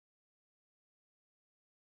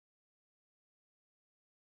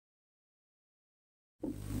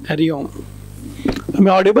Hari Om. Am I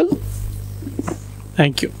audible?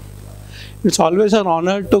 Thank you. It's always an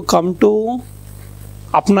honor to come to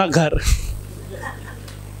Apna Ghar.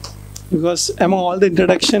 Because among all the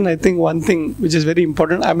introduction, I think one thing which is very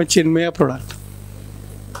important, I'm a Chinmaya product.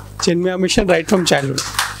 Chinmaya mission right from childhood.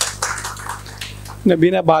 I've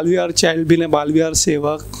been a Balvihar child, been a Balvihar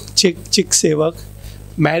Sevak, Chick Sevak,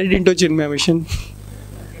 married into Chinmaya mission.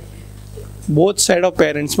 Both side of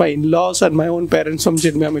parents, my in-laws and my own parents from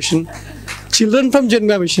Chinmaya mission. Children from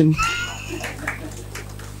Chinmaya mission.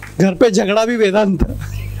 घर पे झगड़ा भी वेदांत.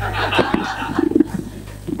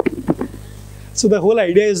 So the whole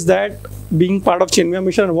idea is that being part of Chinmaya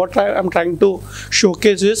mission, what I'm trying to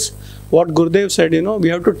showcase is what Gurudev said, we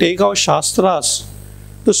have to take our Shastras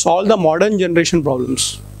to solve the modern generation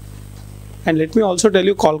problems. And let me also tell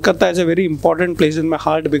you, Kolkata is a very important place in my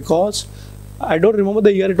heart because I don't remember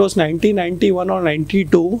the year, it was 1991 or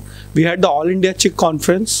 92. We had the All India Chick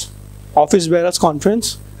Conference, Office Bearers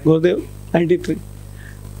Conference, Gurudev, 93.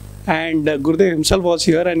 And Gurudev himself was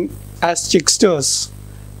here, and as chicksters,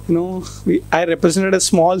 I represented a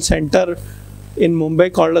small center in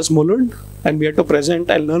Mumbai called as Mulund, and we had to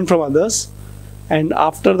present and learn from others. And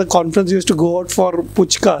after the conference, we used to go out for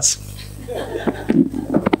puchkas.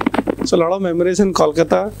 So a lot of memories in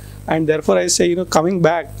Kolkata. And therefore I say, coming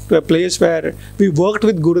back to a place where we worked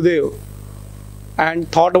with Gurudev and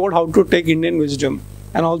thought about how to take Indian wisdom.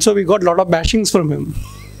 And also we got a lot of bashings from him.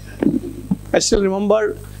 I still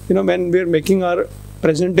remember, when we were making our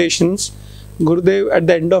presentations, Gurudev at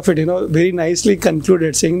the end of it, very nicely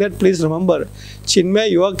concluded saying that, please remember,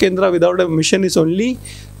 Chinmaya Yuva Kendra without a mission is only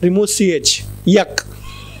remove CH. Yuck.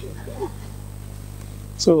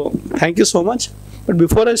 So thank you so much. But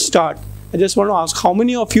before I start, I just want to ask, how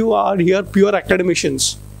many of you are here pure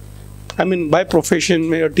academicians? I mean, by profession,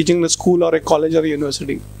 you're teaching in a school or a college or a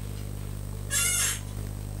university.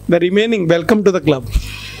 The remaining, welcome to the club.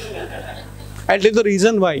 I'll tell you the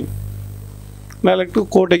reason why. I like to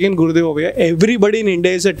quote again Gurudev over here. Everybody in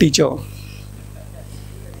India is a teacher.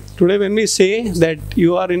 Today when we say that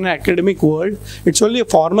you are in an academic world, it's only a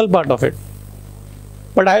formal part of it.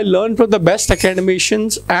 But I learned from the best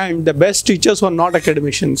academicians and the best teachers who are not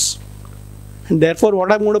academicians. And therefore,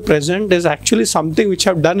 what I'm going to present is actually something which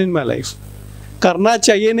I've done in my life. Karna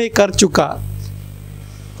chahiye nahi kar chuka.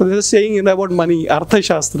 So there's a saying about money,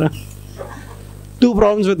 Arthashastra. Two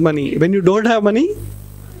problems with money. When you don't have money,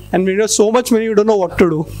 and when you have so much money, you don't know what to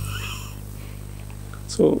do.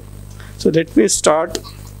 So let me start.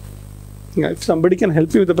 If somebody can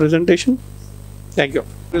help me with the presentation. Thank you.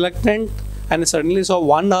 Reluctant, and I suddenly saw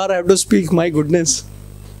 1 hour I have to speak. My goodness.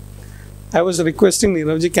 I was requesting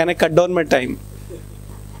Niravji, can I cut down my time?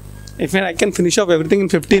 If I can finish off everything in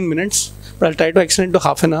 15 minutes, but I'll try to extend it to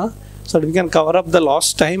half an hour so that we can cover up the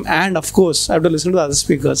lost time, and of course, I have to listen to the other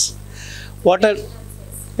speakers.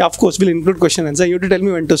 Of course, we'll include question and answer. You have to tell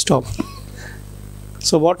me when to stop.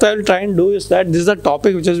 So what I will try and do is that this is a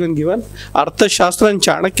topic which has been given, Arthashastra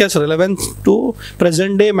Chanakya's relevance to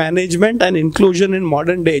present day management and inclusion in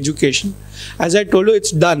modern day education. As I told you,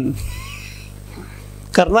 it's done.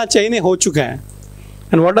 करना चाहिए नहीं हो चुका है.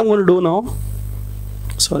 And what I'm going to do now,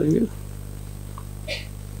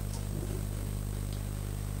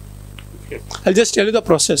 I'll just tell you the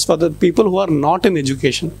process for the people who are not in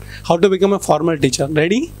education, how to become a formal teacher.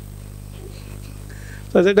 Ready?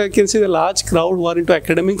 So that I can see the large crowd who are into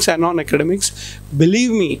academics and non-academics.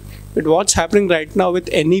 Believe me, with what's happening right now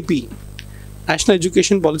with NEP, National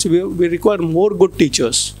Education Policy, we require more good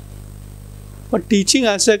teachers. But teaching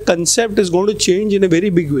as a concept is going to change in a very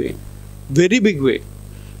big way. Very big way.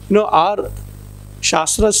 Our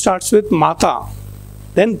Shastra starts with Mata,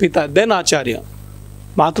 then Pita, then Acharya.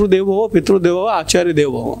 Matru Devo, Pitru Devo, Acharya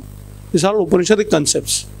Devo. These are all Upanishadic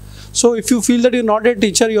concepts. So if you feel that you're not a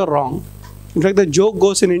teacher, you're wrong. In fact, the joke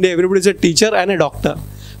goes in India, everybody is a teacher and a doctor.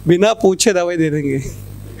 Bina pooche dawai de denge.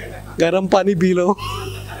 Garam pani pee lo.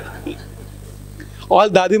 All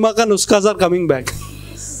Dadima ka nuskas are coming back.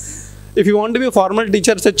 If you want to be a formal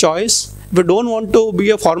teacher, it's a choice. If you don't want to be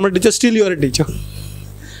a formal teacher, still you are a teacher.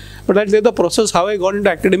 But I'll tell you the process, how I got into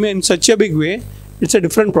academia in such a big way, it's a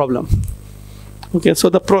different problem. Okay, so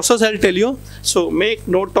the process I'll tell you. So make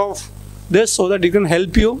note of this so that it can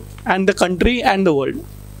help you and the country and the world.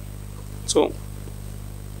 So,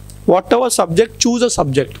 whatever subject, choose a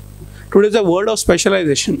subject. Today is a word of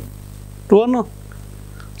specialization. True or no?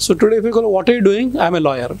 So today if you go, what are you doing? I'm a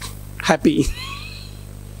lawyer. Happy.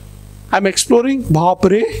 I'm exploring.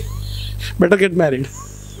 Bhapre. Better get married.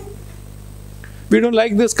 We don't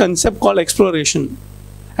like this concept called exploration.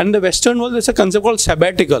 And in the Western world, there's a concept called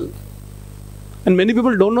sabbatical. And many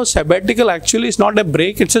people don't know sabbatical actually is not a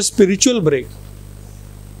break, it's a spiritual break.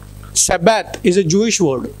 Sabbath is a Jewish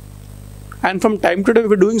word. And from time to time, if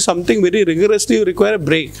you're doing something very rigorously, you require a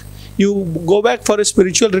break. You go back for a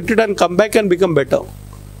spiritual retreat and come back and become better.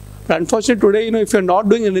 But unfortunately, today, if you're not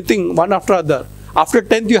doing anything one after other, after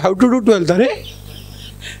 10th, you have to do 12th.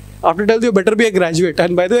 After 12th, you better be a graduate.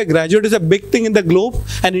 And by the way, graduate is a big thing in the globe.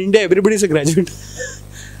 And in India, everybody is a graduate.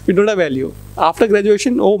 We don't have value. After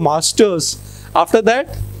graduation, masters. After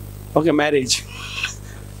that, okay, marriage.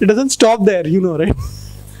 It doesn't stop there, right?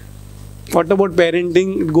 What about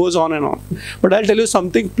parenting? It goes on and on. But I'll tell you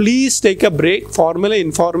something. Please take a break, formally,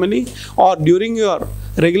 informally, or during your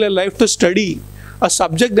regular life to study a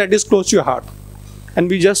subject that is close to your heart. And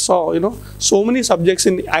we just saw, so many subjects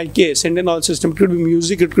in IKS, Indian Knowledge System. It could be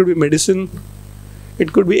music, it could be medicine,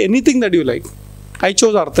 it could be anything that you like. I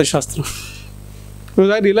chose Arthashastra. Because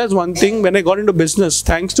I realized one thing, when I got into business,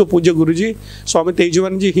 thanks to Puja Guruji, Swami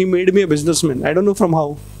Tejavanji, he made me a businessman. I don't know from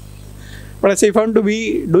how. But I say, if I want to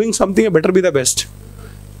be doing something, I better be the best.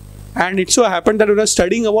 And it so happened that when I was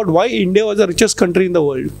studying about why India was the richest country in the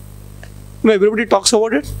world, everybody talks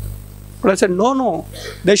about it. But I said, no,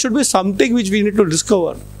 there should be something which we need to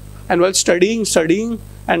discover. And while studying,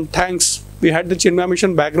 and thanks, we had the Chinmaya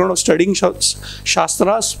Mission background of studying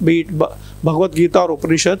Shastras, be it Bhagavad Gita or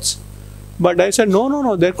Upanishads. But I said,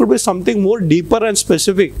 no, there could be something more deeper and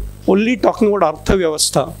specific, only talking about Artha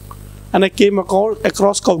Vyavastha. And I came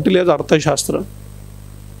across Kautilya's Arthashastra.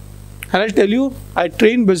 And I'll tell you, I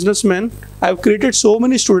train businessmen. I've created so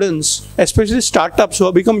many students, especially startups who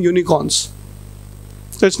have become unicorns.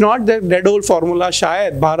 So it's not that dead old formula,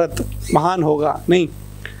 Shayad, Bharat, Mahan Hoga. No.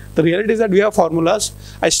 The reality is that we have formulas.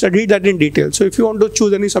 I studied that in detail. So if you want to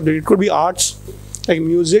choose any subject, it could be arts, like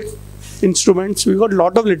music, instruments. We got a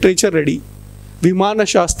lot of literature ready. Vimana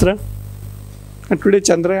Shastra. And today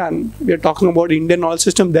Chandrayaan, we are talking about Indian knowledge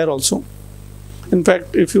system there also. In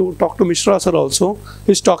fact, if you talk to Mishra sir also,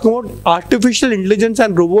 he's talking about artificial intelligence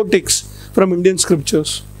and robotics from Indian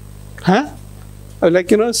scriptures. I was like,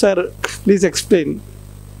 sir, please explain.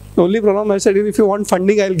 The only problem I said is, if you want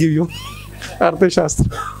funding, I'll give you.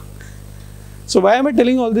 Arthashastra. So why am I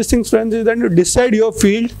telling all these things, friends, is that you decide your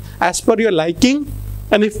field as per your liking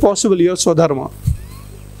and if possible, your Swadharma.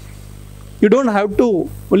 You don't have to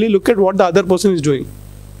only look at what the other person is doing.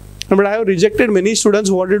 But I have rejected many students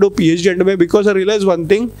who want to do PhD under me because I realized one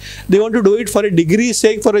thing, they want to do it for a degree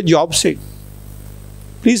sake, for a job sake.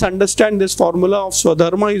 Please understand this formula of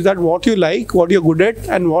Swadharma is that what you like, what you're good at,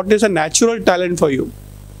 and what is a natural talent for you.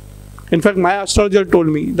 In fact, my astrologer told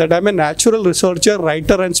me that I'm a natural researcher,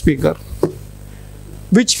 writer and speaker.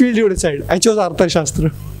 Which field you decide? I chose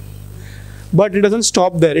Arthashastra. But it doesn't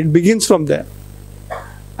stop there, it begins from there.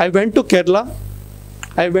 I went to Kerala,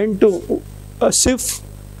 I went to SIF,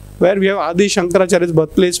 where we have Adi Shankaracharya's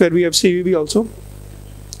birthplace, where we have CVB also.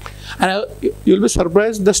 And you'll be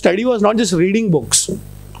surprised, the study was not just reading books.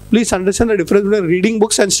 Please understand the difference between reading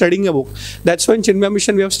books and studying a book. That's why in Chinmaya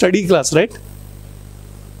Mission we have study class, right?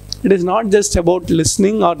 It is not just about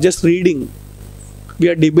listening or just reading. We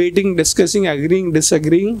are debating, discussing, agreeing,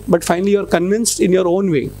 disagreeing, but finally you are convinced in your own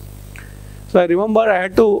way. So I remember I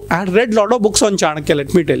had read a lot of books on Chanakya,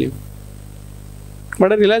 let me tell you.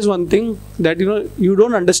 But I realized one thing, that you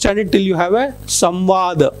don't understand it till you have a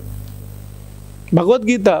samvada. Bhagavad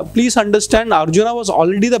Gita, please understand, Arjuna was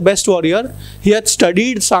already the best warrior. He had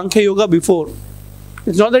studied Sankhya Yoga before.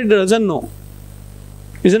 It's not that he doesn't know.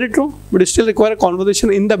 Isn't it true? But it still requires a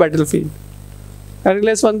conversation in the battlefield. I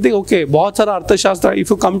realized one thing, okay, bahut sara Arthashastra, if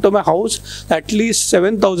you come to my house, at least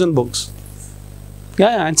 7,000 books.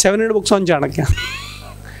 Yeah, and 700 books on Chanakya.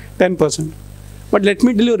 10%. But let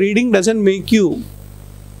me tell you, reading doesn't make you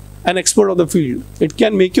an expert of the field. It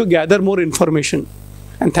can make you gather more information.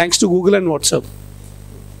 And thanks to Google and WhatsApp.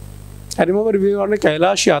 I remember we were on a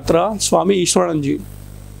Kailash Yatra, Swami Ishwaranji.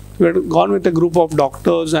 We had gone with a group of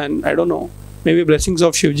doctors and I don't know, maybe blessings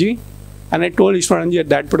of Shivji. And I told Ishwaranji at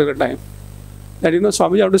that particular time that,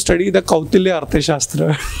 Swami, you have to study the Kautilya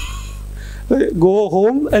Arthashastra. Go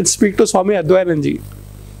home and speak to Swami Advayananji,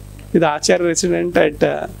 the Acharya resident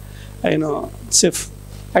at, SIF.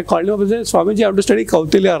 I called him up and said, Swamiji, you have to study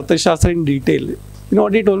Kautilya Arthashastra in detail. You know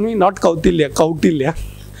what he told me? Not Kautilya, Kautilya.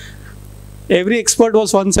 Every expert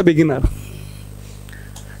was once a beginner.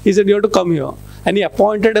 He said, you have to come here. And he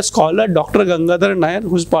appointed a scholar, Dr. Gangadhar Nair,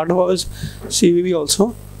 who's part of our CVB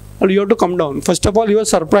also. And you have to come down. First of all, he was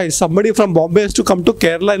surprised. Somebody from Bombay has to come to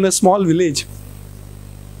Kerala in a small village.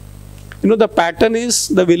 The pattern is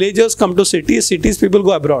the villagers come to cities, people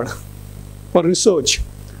go abroad for research.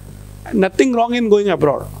 Nothing wrong in going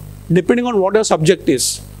abroad, depending on what your subject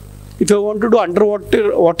is. If you want to do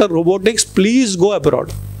underwater robotics, please go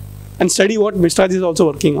abroad and study what Mishra is also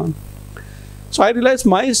working on. So I realized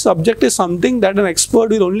my subject is something that an expert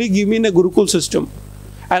will only give me in a Gurukul system.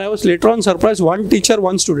 And I was later on surprised, one teacher,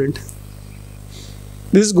 one student.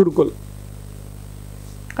 This is Gurukul.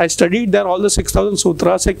 I studied there all the 6,000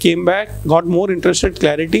 sutras. I came back, got more interested,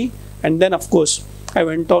 clarity, and then of course I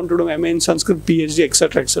went on to do MA in Sanskrit, PhD,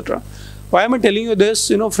 etc. etc. Why am I telling you this?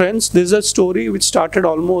 Friends, this is a story which started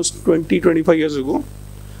almost 20-25 years ago.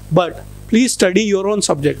 But please study your own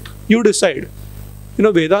subject. You decide.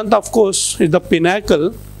 Vedanta, of course, is the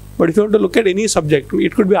pinnacle. But if you want to look at any subject,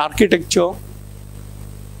 it could be architecture,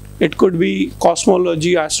 it could be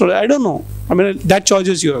cosmology, astrology, I don't know. I mean, that choice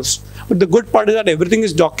is yours. But the good part is that everything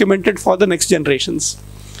is documented for the next generations.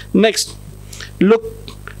 Next, look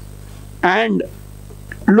around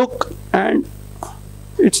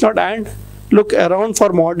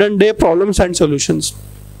for modern day problems and solutions.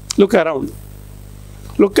 Look around.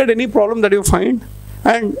 Look at any problem that you find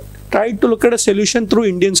and try to look at a solution through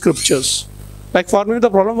Indian scriptures. Like for me, the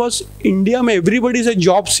problem was India, everybody is a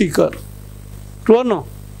job seeker. True or no?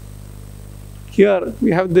 Here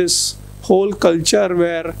we have this whole culture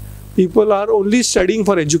where people are only studying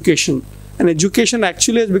for education, and education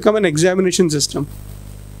actually has become an examination system.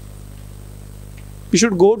 You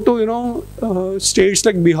should go to states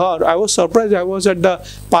like Bihar. I was surprised. I was at the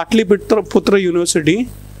Patliputra University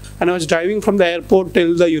and I was driving from the airport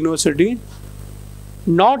till the university.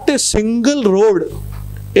 Not a single road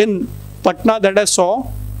in Patna that I saw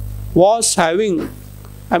was having,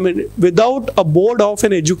 without a board of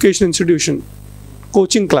an education institution,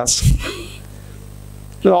 coaching class.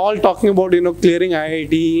 They're all talking about, clearing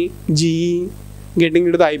IIT, GE, getting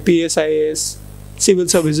into the IPS, IAS, civil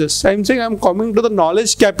services. I'm saying I'm coming to the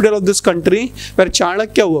knowledge capital of this country where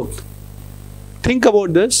Chanakya worked. Think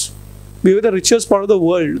about this. We were the richest part of the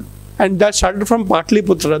world, and that started from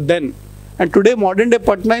Patliputra then. And today, modern day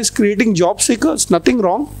Patna is creating job seekers. Nothing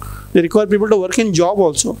wrong. They require people to work in job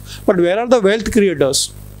also. But where are the wealth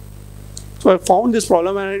creators? So I found this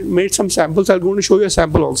problem and I made some samples. I'm going to show you a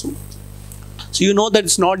sample also. So you know that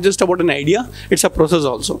it's not just about an idea, it's a process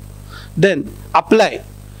also. Then apply.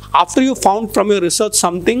 After you found from your research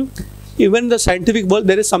something, even in the scientific world,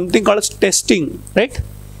 there is something called as testing, right?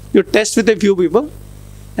 You test with a few people,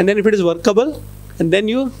 and then if it is workable, and then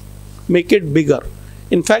you make it bigger.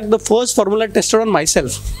 In fact, the first formula tested on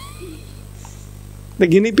myself. The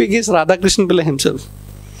guinea pig is Radhakrishnan Pillai himself.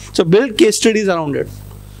 So build case studies around it.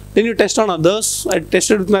 Then you test on others. I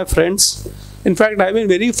tested with my friends. In fact, I've been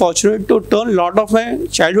very fortunate to turn a lot of my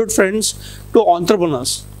childhood friends to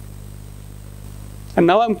entrepreneurs. And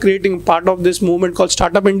now I'm creating part of this movement called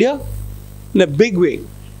Startup India in a big way.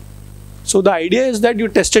 So the idea is that you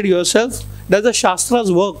tested yourself. Does the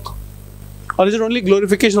Shastras work? Or is it only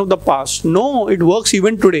glorification of the past? No, it works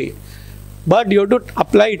even today. But you have to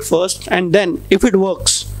apply it first, and then if it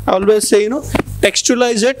works, I always say,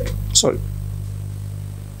 textualize it.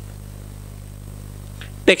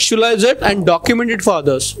 Textualize it and document it for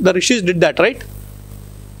others. The rishis did that, right?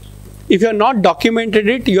 If you have not documented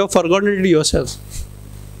it, you have forgotten it yourself.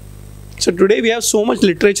 So today we have so much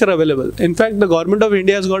literature available. In fact, the government of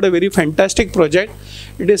India has got a very fantastic project.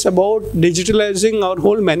 It is about digitalizing our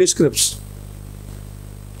whole manuscripts.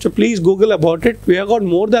 So please Google about it. We have got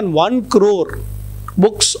more than 1 crore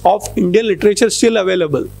books of Indian literature still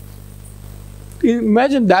available.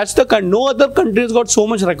 Imagine that's no other country has got so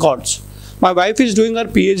much records. My wife is doing her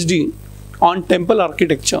PhD on temple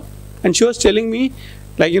architecture, and she was telling me,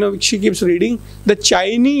 she keeps reading, the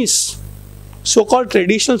Chinese so-called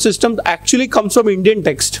traditional systems actually comes from Indian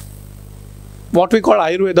text, what we call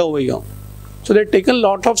Ayurveda over here. So they've taken a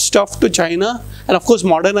lot of stuff to China and of course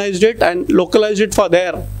modernized it and localized it for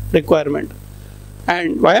their requirement.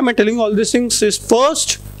 And why am I telling you all these things is,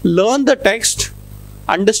 first learn the text,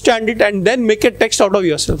 understand it, and then make a text out of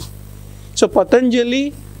yourself. So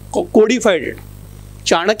Patanjali codified it.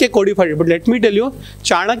 Chanakya codified it. But let me tell you,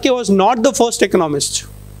 Chanakya was not the first economist.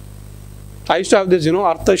 I used to have this,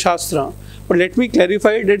 Arthashastra. But let me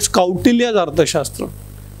clarify it, it's Kautilya's Arthashastra.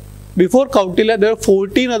 Before Kautilya, there are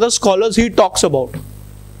 14 other scholars he talks about.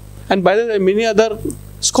 And by the way, many other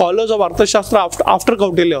scholars of Arthashastra after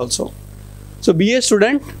Kautilya also. So be a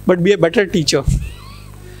student, but be a better teacher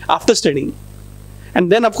after studying. And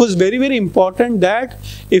then of course, very, very important that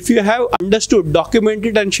if you have understood, document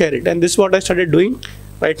it and share it. And this is what I started doing,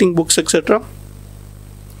 writing books, etc.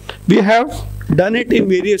 We have done it in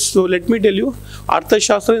various, so let me tell you,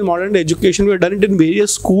 Arthashastra in modern education, we have done it in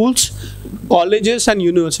various schools, colleges and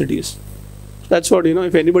universities. That's what,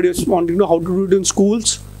 if anybody is wanting to know how to do it in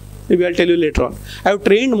schools, maybe I'll tell you later on. I have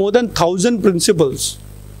trained more than 1,000 principals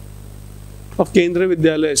of Kendra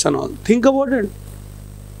Vidyalayas and all. Think about it.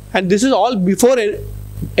 And this is all before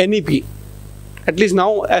NEP. At least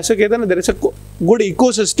now, as a Ketan, there is a good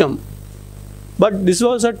ecosystem. But this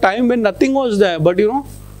was a time when nothing was there. But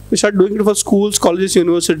we started doing it for schools, colleges,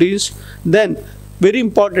 universities. Then, very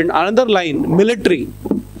important, another line, military.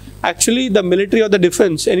 Actually, the military or the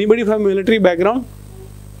defense, anybody from military background?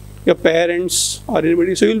 Your parents or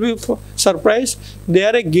anybody. So, you'll be surprised. They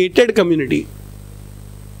are a gated community.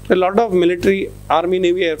 A lot of military, army,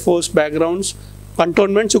 navy, air force backgrounds,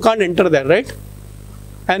 cantonments, you can't enter there, right?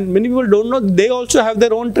 And many people don't know, they also have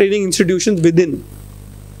their own training institutions within.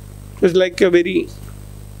 It's like a very,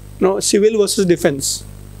 civil versus defense.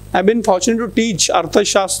 I've been fortunate to teach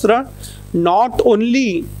Arthashastra not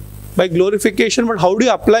only by glorification, but how do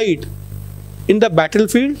you apply it in the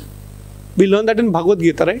battlefield? We learn that in Bhagavad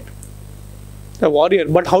Gita, right? The warrior,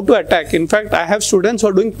 but how to attack. In fact, I have students who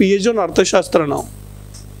are doing PhD on Arthashastra now.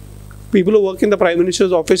 People who work in the Prime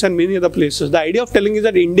Minister's office and many other places. The idea of telling is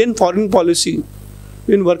that Indian foreign policy, we've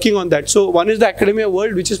been working on that. So one is the academia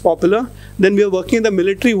world, which is popular. Then we are working in the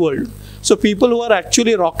military world. So people who are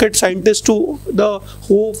actually rocket scientists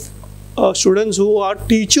students who are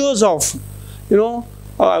teachers of,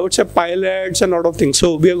 I would say pilots and a lot of things.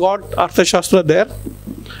 So we have got Arthashastra there.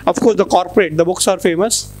 Of course, the corporate, the books are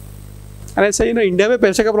famous. And I say, India mein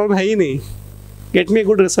paise ka problem hai hi nahi. Get me a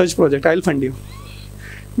good research project, I'll fund you.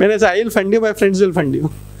 When I say I'll fund you, my friends will fund you.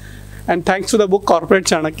 And thanks to the book Corporate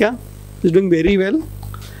Chanakya, it's doing very well.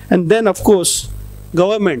 And then, of course,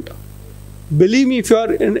 government. Believe me, if you are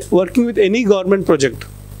working with any government project,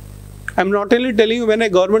 I'm not only telling you when a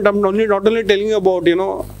government, I'm not only telling you about,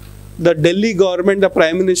 the Delhi government, the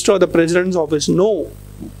Prime Minister or the President's office. No.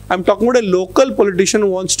 I'm talking about a local politician who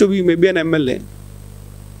wants to be maybe an MLA.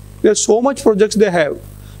 There's so much projects they have.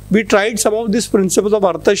 We tried some of these principles of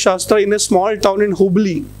Arthashastra in a small town in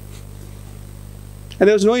Hubli. And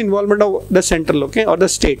there was no involvement of the central, or the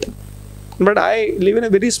state. But I live in a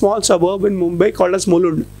very small suburb in Mumbai called as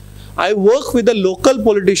Mulund. I work with the local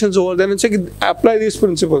politicians over there and say, apply these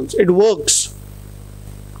principles. It works.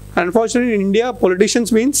 Unfortunately, in India,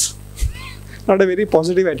 politicians means not a very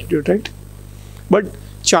positive attitude, right? But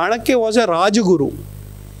Chanakya was a Rajguru.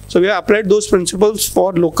 So we have applied those principles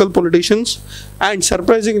for local politicians. And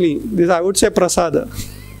surprisingly, this I would say prasada.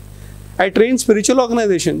 I train spiritual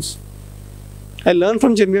organizations. I learn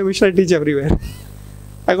from Chinmaya Mission, I teach everywhere.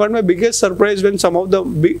 I got my biggest surprise when some of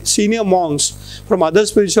the senior monks from other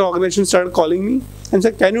spiritual organizations started calling me and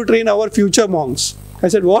said, can you train our future monks? I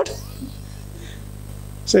said, what?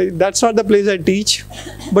 So that's not the place I teach.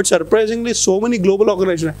 But surprisingly, so many global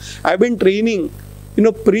organizations. I've been training,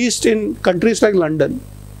 priests in countries like London.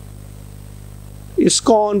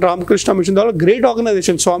 ISKCON, Ramakrishna Mission, they are great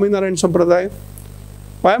organizations, Swaminarayan Sampradaya.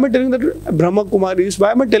 Why am I telling that Brahma Kumaris?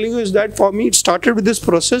 Why am I telling you is that for me it started with this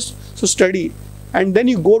process, so study. And then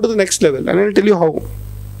you go to the next level and I'll tell you how.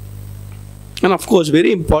 And of course,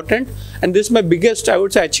 very important, and this is my biggest, I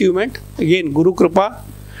would say, achievement. Again, Guru Kripa.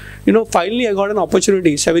 Finally I got an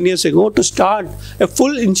opportunity 7 years ago to start a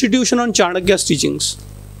full institution on Chanakya's teachings.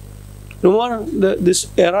 Remember, this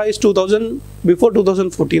era is before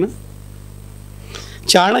 2014.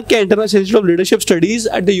 Chanakya International Institute of Leadership Studies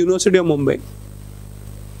at the University of Mumbai.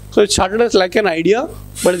 So it started as like an idea,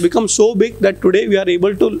 but it's become so big that today we are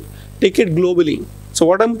able to take it globally. So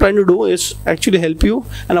what I'm trying to do is actually help you,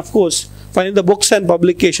 and of course, find the books and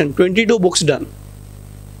publication. 22 books done.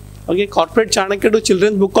 Okay, Corporate Chanakya to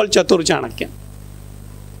children's book called Chatur Chanakya.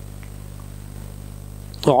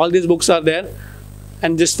 So all these books are there,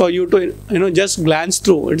 and just for you to just glance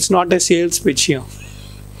through. It's not a sales pitch here.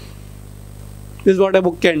 This is what a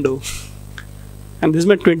book can do. And this is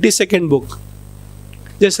my 22nd book.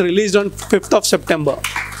 Just released on 5th of September.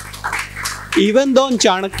 Even though in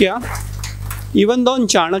Chanakya,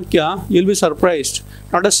 you'll be surprised.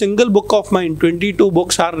 Not a single book of mine, 22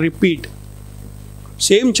 books are repeat.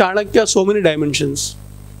 Same Chanakya, so many dimensions.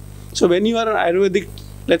 So when you are an Ayurvedic,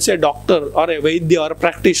 let's say a doctor or a Vaidya or a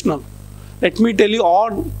practitioner, let me tell you,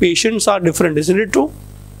 all patients are different, isn't it true?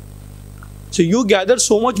 So you gather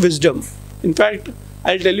so much wisdom. In fact,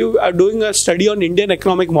 I'll tell you, I'm doing a study on Indian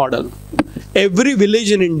economic model. Every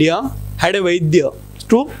village in India had a Vaidya. It's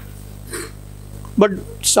true? But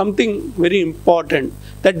something very important,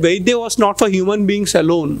 that Vaidya was not for human beings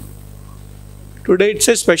alone. Today it's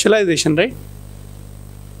a specialization, right?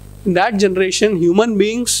 In that generation, human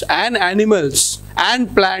beings and animals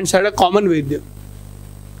and plants had a common Vaidya.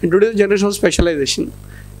 In today's generation of specialization.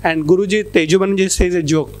 And Guruji Tejubanji says a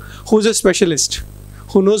joke. Who's a specialist?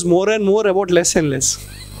 Who knows more and more about less and less.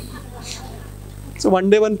 So one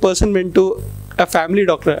day one person went to a family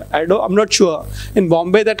doctor. I'm not sure. In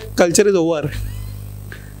Bombay that culture is over.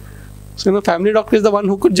 So family doctor is the one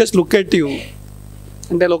who could just look at you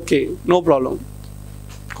and tell, okay, no problem.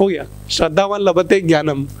 हो गया. Shraddhavan labate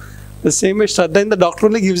jnanam. The same way Shraddha in the doctor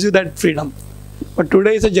only gives you that freedom. But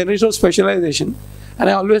today is a generation of specialization. And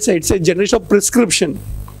I always say it's a generation of prescription.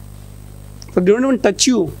 But they don't even touch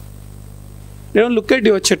you. They don't look at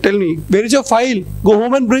you. Tell me, where is your file? Go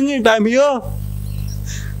home and bring it. I'm here.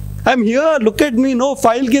 I'm here. Look at me. No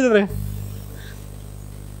file. Kidhar hai?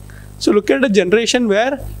 So look at a generation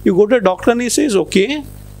where you go to a doctor and he says, okay,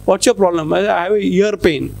 what's your problem? I have a ear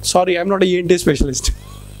pain. Sorry, I'm not a ENT specialist.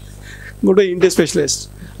 Go to an ENT specialist.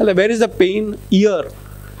 Where is the pain? Ear.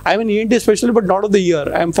 I'm an ENT specialist, but not of the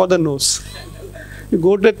ear. I'm for the nose. You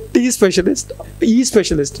go to a T specialist, E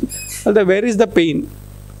specialist. Where is the pain?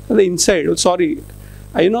 The inside. Oh, sorry.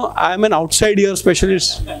 I'm an outside ear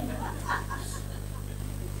specialist.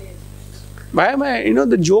 Why am I?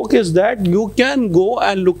 The joke is that you can go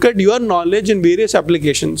and look at your knowledge in various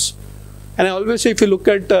applications. And I always say, if you look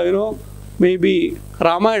at, maybe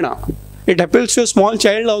Ramayana, it appeals to a small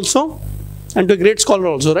child also and to a great scholar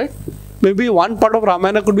also, right? Maybe one part of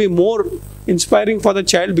Ramayana could be more inspiring for the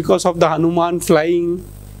child because of the Hanuman flying.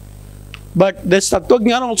 But there's Tattva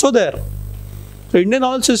Jnana also there. So Indian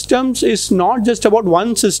knowledge systems is not just about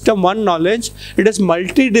one system, one knowledge. It is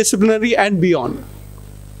multidisciplinary and beyond.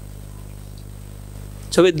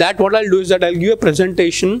 So with that, what I'll do is that I'll give a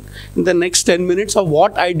presentation in the next 10 minutes of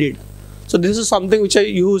what I did. So this is something which I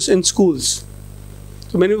use in schools.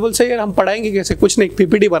 So many people say, "Yaar, hum padhayenge kaise? Kuch nahi,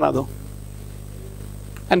 PPT bana do."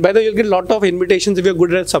 And by the way, you'll get a lot of invitations if you're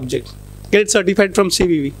good at a subject. Get it certified from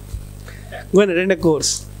CVV. Go and attend a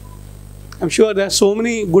course. I'm sure there are so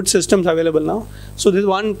many good systems available now. So this is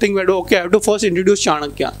one thing where, okay, I have to first introduce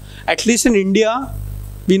Chanakya. At least in India,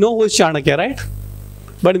 we know who is Chanakya, right?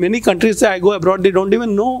 But in many countries, I go abroad, they don't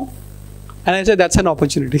even know. And I say, that's an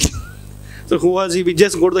opportunity. So who was he? We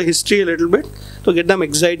just go to the history a little bit to get them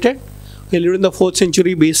excited. He lived in the 4th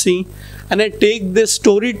century BC. And I take this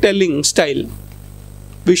storytelling style.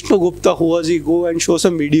 Vishnu Gupta, who was he? Go and show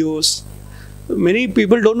some videos. Many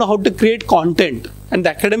people don't know how to create content. And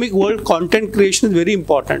the academic world, content creation is very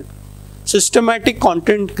important. Systematic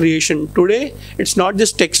content creation. Today, it's not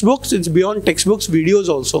just textbooks, it's beyond textbooks, videos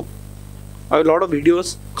also. I have a lot of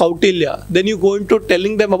videos. Kautilya. Then you go into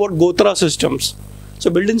telling them about Gotra systems. So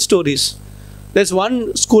build-in stories. There's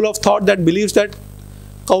one school of thought that believes that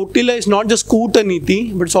Kautilya is not just Kuta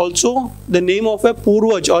Niti, but it's also the name of a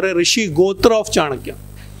Purvaj or a Rishi Gotra of Chanakya.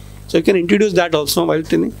 So you can introduce that also while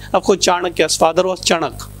telling. Of course, Chanakya's father was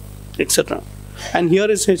Chanak, etc. And here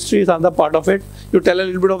is history, is another part of it. You tell a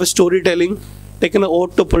little bit of a storytelling. Taken an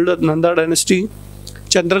oath to pull the Nanda dynasty.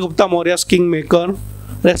 Chandragupta Maurya's kingmaker.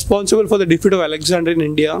 Responsible for the defeat of Alexander in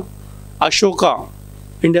India. Ashoka,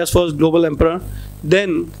 India's first global emperor.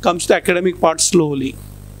 Then comes the academic part slowly.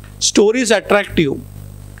 Stories attract you.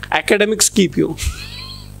 Academics keep you.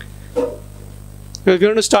 If you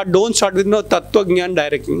want to start, don't start with Tattva Jnana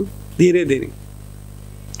directly. Dheere dheere.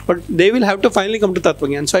 But they will have to finally come to Tattva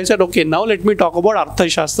Jnana. So I said, okay, now let me talk about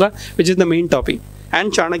Arthashastra, which is the main topic.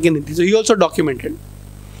 And Chanakya Niti. So he also documented.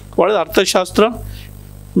 What is Arthashastra?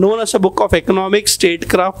 Known as a book of economics,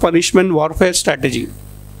 statecraft, punishment, warfare, strategy.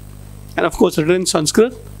 And of course, written in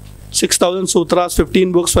Sanskrit. 6,000 sutras,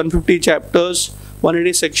 15 books, 150 chapters,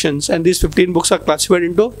 180 sections. And these 15 books are classified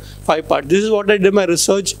into 5 parts. This is what I did my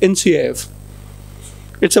research in CIF.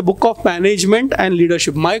 It's a book of management and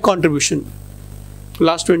leadership. My contribution.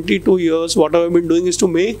 Last 22 years, what I've been doing is to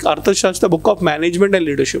make Arthashastra a book of management and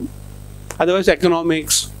leadership. Otherwise,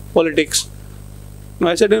 economics, politics. Now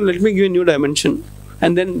I said, let me give you a new dimension.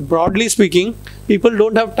 And then broadly speaking, people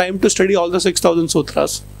don't have time to study all the 6,000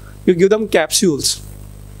 sutras. You give them capsules.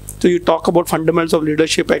 So you talk about fundamentals of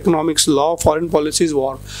leadership, economics, law, foreign policies,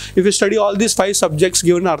 war. If you study all these 5 subjects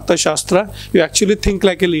given in Arthashastra, you actually think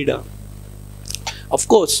like a leader. Of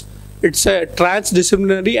course, it's a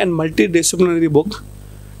transdisciplinary and multidisciplinary book.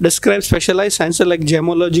 Describes specialized sciences like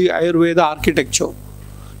gemology, Ayurveda, architecture.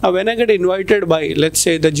 Now when I get invited by, let's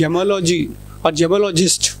say, the gemology or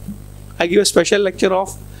gemologist, I give a special lecture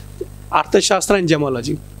of Arthashastra and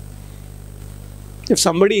gemology. If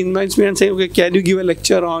somebody invites me and says, okay, can you give a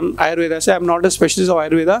lecture on Ayurveda? I say, I'm not a specialist of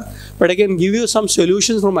Ayurveda, but I can give you some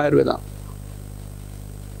solutions from Ayurveda.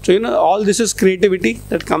 So, all this is creativity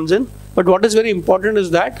that comes in. But what is very important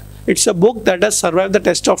is that it's a book that has survived the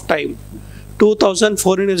test of time.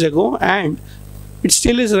 2,400 years ago, and it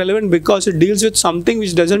still is relevant because it deals with something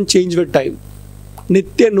which doesn't change with time.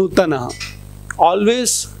 Nitya Nutana.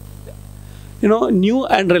 Always, new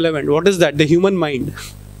and relevant. What is that? The human mind.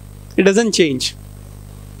 It doesn't change.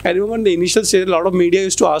 I remember in the initial stage, a lot of media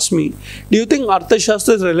used to ask me, do you think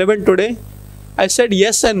Arthashastra is relevant today? I said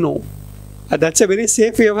yes and no. That's a very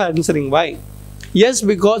safe way of answering. Why? Yes,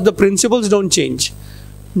 because the principles don't change.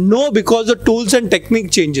 No, because the tools and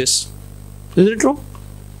technique changes. Isn't it true?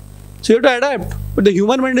 So you have to adapt. But the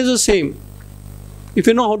human mind is the same. If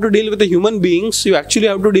you know how to deal with the human beings, you actually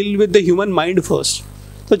have to deal with the human mind first.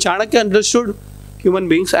 So Chanakya understood human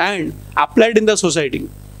beings and applied in the society.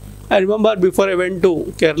 I remember before I went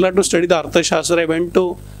to Kerala to study the Arthashastra, I went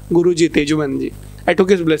to Guruji Tejumanji. I took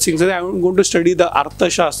his blessings and I am going to study the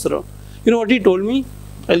Arthashastra. You know what he told me?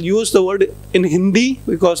 I'll use the word in Hindi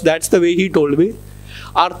because that's the way he told me.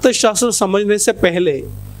 Arthashastra समझने से पहले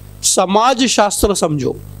समाज शास्त्र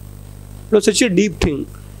समझो. It was such a deep thing.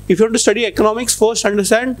 If you want to study economics, first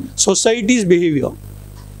understand society's behavior.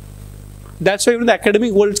 That's why in the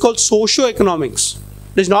academic world it's called socio-economics.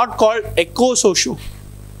 It is not called eco-socio.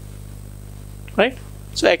 Right?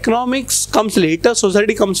 So economics comes later,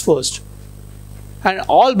 society comes first. And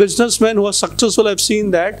all businessmen who are successful have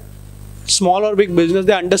seen that small or big business,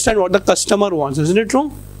 they understand what the customer wants. Isn't it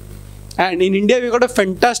true? And in India, we got a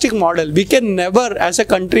fantastic model. We can never, as a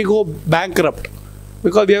country, go bankrupt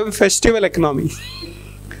because we have a festival economy.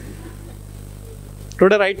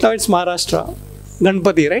 Today, right now, it's Maharashtra.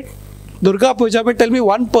 Ganpati, right? Durga Puja, but tell me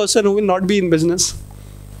one person who will not be in business.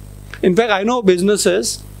 In fact, I know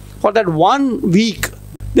businesses, for that 1 week,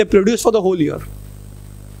 they produce for the whole year.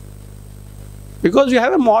 Because you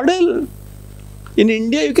have a model. In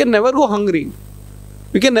India, you can never go hungry.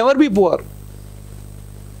 You can never be poor.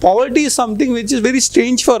 Poverty is something which is very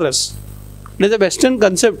strange for us. It is a Western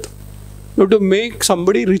concept. You have to make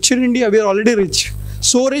somebody rich in India. We are already rich.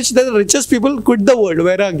 So rich that the richest people quit the world.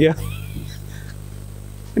 Where are you?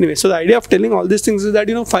 Anyway, so the idea of telling all these things is that,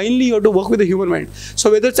 finally you have to work with the human mind. So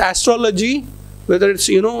whether it's astrology, whether it's,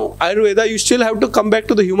 Ayurveda, you still have to come back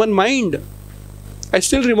to the human mind. I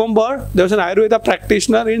still remember there was an Ayurveda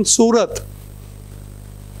practitioner in Surat.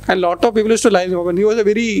 And a lot of people used to lie him up. And he was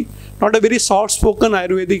not a very soft-spoken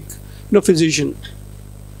Ayurvedic physician.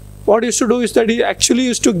 What he used to do is that he actually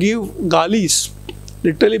used to give galis,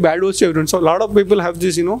 literally bad words to everyone. So a lot of people have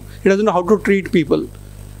this, he doesn't know how to treat people.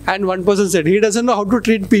 And one person said, he doesn't know how to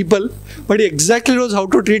treat people, but he exactly knows how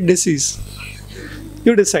to treat disease.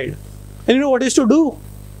 You decide. And you know what he used to do?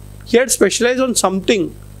 He had specialized on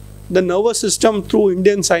something, the nervous system through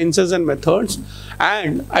Indian sciences and methods.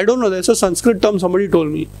 And I don't know, there's a Sanskrit term somebody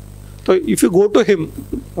told me. So if you go to him,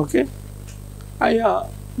 okay,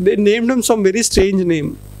 they named him some very strange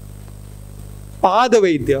name.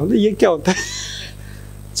 Padavaidya. Ye kya hota hai?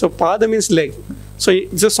 So Pada means leg.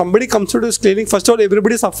 So somebody comes to this clinic, first of all,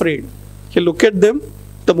 everybody is afraid. You look at them,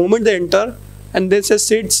 the moment they enter, and they say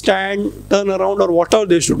sit, stand, turn around, or whatever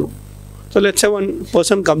they should do. So let's say one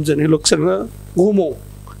person comes in, he looks at Gumo.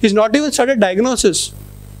 He's not even started diagnosis.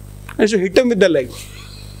 And so hit him with the leg.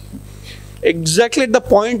 Exactly at the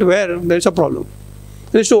point where there is a problem.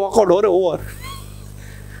 He needs to walk out over.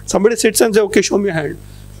 Somebody sits and says, okay, show me your hand.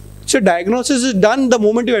 So diagnosis is done the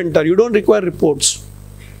moment you enter. You don't require reports.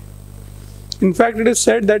 In fact, it is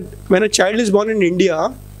said that when a child is born in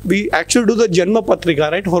India, we actually do the Janma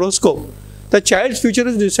Patrika, right? Horoscope. The child's future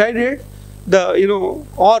is decided,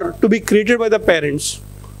 or to be created by the parents.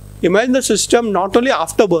 Imagine the system not only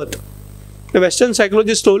after birth. The Western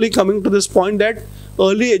psychology is slowly coming to this point that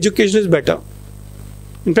early education is better.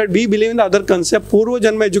 In fact, we believe in the other concept, Purva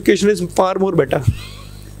Janma education is far more better.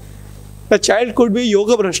 The child could be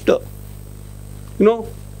yoga brashta.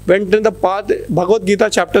 Went in the path, Bhagavad Gita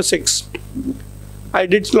chapter 6. I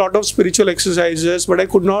did a lot of spiritual exercises, but I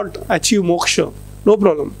could not achieve moksha. No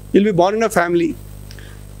problem. You'll be born in a family.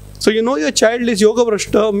 So your child is yoga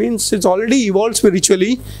brashta, means it's already evolved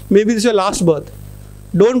spiritually. Maybe this is your last birth.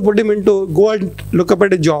 Don't put him into, go and look up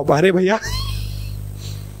at a job. Are bhaiya.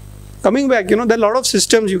 Coming back, there are a lot of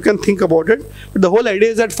systems you can think about it. But the whole idea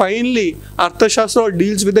is that finally, Arthashastra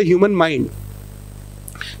deals with the human mind.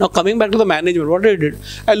 Now coming back to the management, what I did,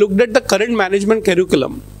 I looked at the current management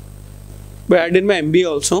curriculum. But I did my MBA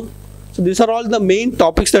also. So these are all the main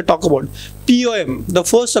topics that I talk about. POM, the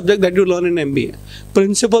first subject that you learn in MBA.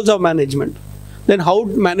 Principles of management. Then how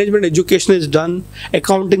management education is done,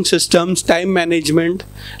 accounting systems, time management,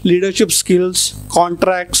 leadership skills,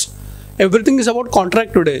 contracts. Everything is about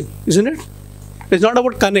contract today, isn't it? It's not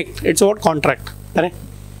about connect, it's about contract. Correct?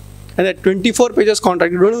 And that 24 pages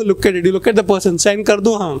contract, you don't even look at it, you look at the person, sign kar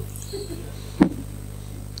do haan.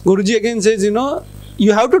 Guruji again says,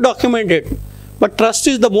 you have to document it. But trust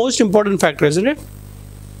is the most important factor, isn't it?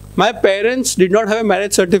 My parents did not have a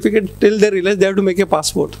marriage certificate till they realized they have to make a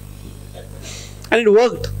passport. And it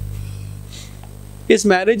worked. Is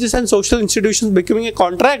marriages and social institutions becoming a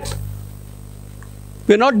contract?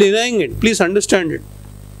 We are not denying it. Please understand it.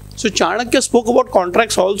 So Chanakya spoke about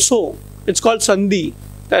contracts also. It's called Sandhi.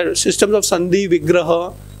 There are systems of Sandhi,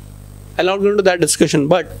 Vigraha. I'll not go into that discussion,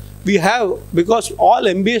 but we have, because all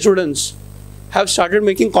MBA students have started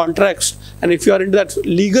making contracts, and if you are into that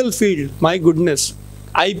legal field, my goodness,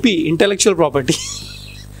 IP, intellectual property.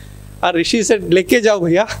 Our Rishi said, leke jao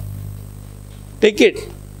bhaiya, take it.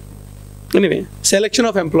 Anyway, selection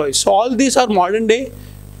of employees. So all these are modern day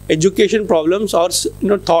education problems or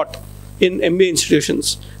taught in MBA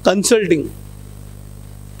institutions. Consulting.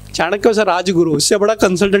 Chanakya was a Rajguru. इससे बड़ा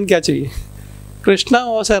consultant क्या चाहिए? Krishna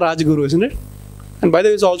was a Rajguru, isn't it? And by the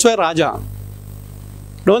way, he's also a Raja.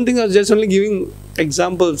 Don't think I was just only giving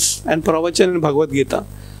examples and pravachan in Bhagavad Gita.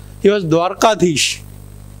 He was Dwarkadhish.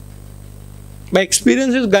 By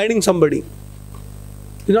experience, he's guiding somebody.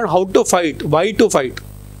 It's not how to fight, why to fight.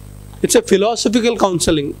 It's a philosophical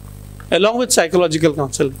counseling along with psychological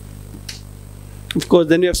counseling. Of course,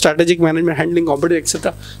 then you have strategic management, handling competition,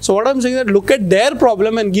 etc. So what I'm saying is that look at their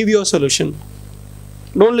problem and give your solution.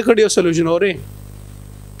 Don't look at your solution, ore.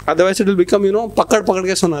 Otherwise it will become, pakad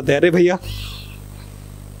ke sunate, are bhaiya.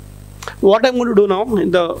 What I'm going to do now,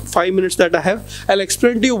 in the 5 minutes that I have, I'll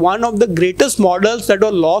explain to you one of the greatest models that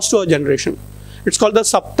were lost to our generation. It's called the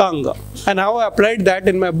Saptanga. And how I applied that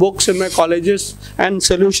in my books, in my colleges, and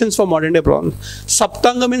solutions for modern day problems.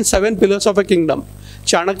 Saptanga means 7 pillars of a kingdom.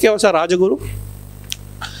 Chanakya was a Rajaguru.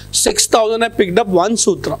 6,000 I picked up one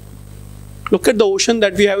sutra. Look at the ocean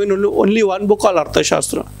that we have in only one book called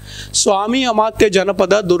Arthashastra. Swami Amatya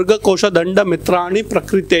Janapada Durga Kosha Danda Mitrani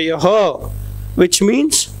Prakriteyaha. Which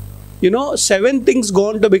means, 7 things go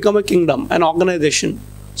on to become a kingdom, an organization.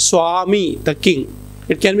 Swami, the king.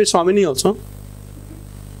 It can be Swamini also.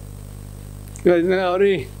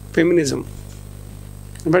 Feminism.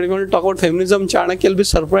 But if you want to talk about feminism, Chanakya will be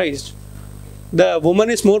surprised. The woman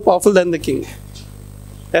is more powerful than the king.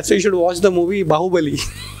 That's why you should watch the movie Bahubali.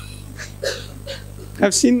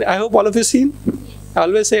 I hope all of you seen. I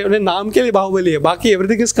always say, naam ke liye Bahubali hai. Baki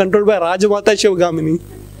everything is controlled by Rajamata Shivgamini.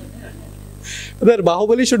 Whether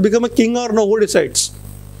Bahubali should become a king or no, who decides?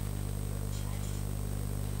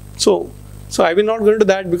 So I will not go into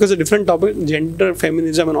that because it's a different topic, gender,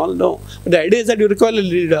 feminism and all, no. But the idea is that you require a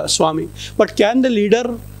leader, Swami. But can the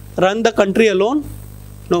leader run the country alone?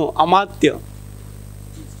 No, Amatya.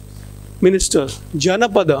 Ministers.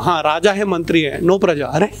 Janapada, Raja hai, Mantri hai, no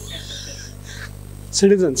Praja. Are?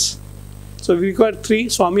 Citizens. So we require 3,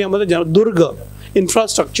 Swami, Amatya, Janapada. Durga,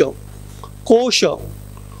 infrastructure. Kosha,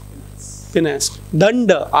 finance.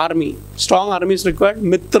 Danda, army. Strong army is required.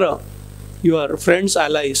 Mitra, your friends,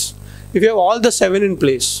 allies. If you have all the 7 in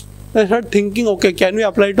place, then start thinking, okay, can we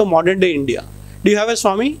apply it to modern day India? Do you have a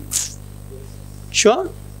Swami? Sure?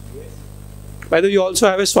 By the way, you also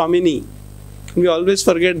have a Swamini. We always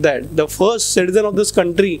forget that. The first citizen of this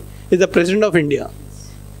country is the President of India.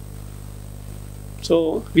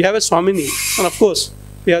 So, we have a Swamini. And of course,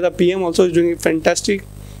 we have the PM also is doing fantastic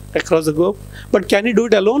across the globe. But can he do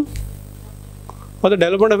it alone? For the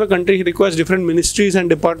development of a country, he requires different ministries and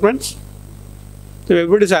departments. So, if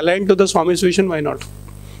everybody is aligned to the Swami's vision, why not?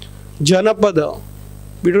 Janapada.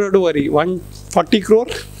 We don't have to worry. 140 crore.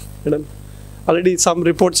 Already some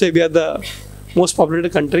reports say we are the most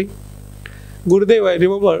populated country. Gurudev, I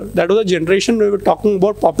remember, that was a generation we were talking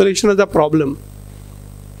about population as a problem.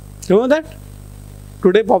 Remember that?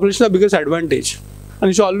 Today, population is the biggest advantage. And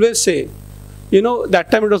you should always say,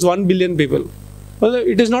 that time it was 1 billion people. Well,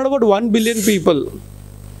 it is not about 1 billion people.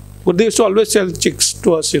 Gurudev used to always tell chicks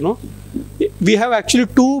to us, we have actually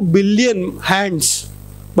 2 billion hands,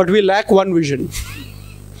 but we lack one vision.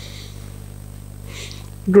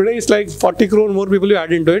 Today it's like 40 crore more people you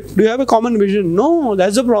add into it. Do you have a common vision? No,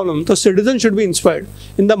 that's the problem. So citizens should be inspired.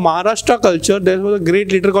 In the Maharashtra culture, there was a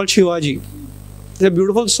great leader called Shivaji. There's a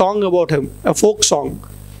beautiful song about him, a folk song.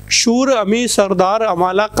 Shur Ami Sardar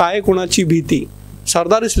Amala Kai Kunachi Bhiti.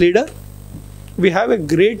 Sardar is leader. We have a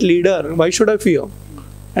great leader. Why should I fear?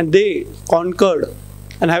 And they conquered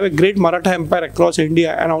and have a great Maratha empire across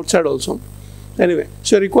India and outside also. Anyway,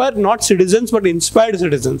 so you require not citizens but inspired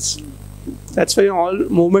citizens. That's why all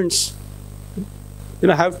movements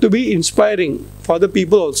have to be inspiring for the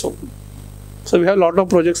people also. So we have a lot of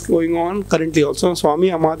projects going on currently also. Swami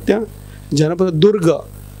Amatya, Janapada, Durga.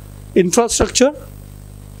 Infrastructure.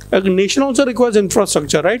 A nation also requires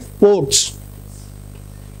infrastructure, right? Ports,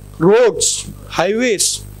 roads,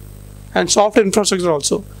 highways, and soft infrastructure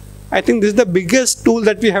also. I think this is the biggest tool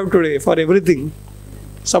that we have today for everything.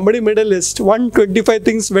 Somebody made a list. 125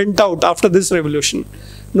 things went out after this revolution.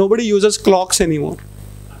 Nobody uses clocks anymore.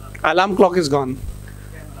 Alarm clock is gone.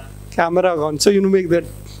 Camera gone. So make that.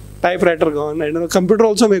 Typewriter gone. I don't know. Computer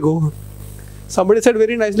also may go. Somebody said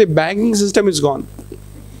very nicely, banking system is gone.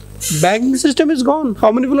 Banking system is gone.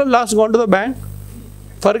 How many people have last gone to the bank?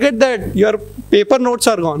 Forget that. Your paper notes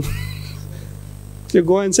are gone. You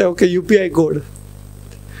go and say, okay, UPI code.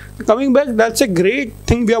 Coming back, that's a great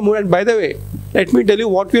thing we are moving. And by the way, let me tell you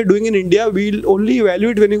what we are doing in India, we'll only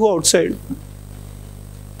evaluate when you go outside.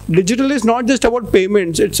 Digital is not just about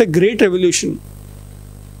payments, it's a great revolution.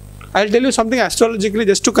 I'll tell you something astrologically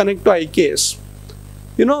just to connect to IKS.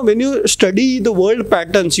 You know, when you study the world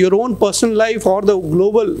patterns, your own personal life or the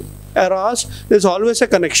global eras, there's always a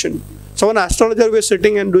connection. So one astrologer was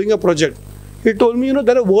sitting and doing a project. He told me, you know,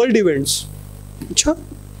 there are world events.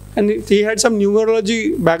 And he had some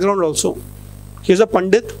numerology background also. He's a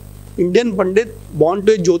Pandit, Indian Pandit, born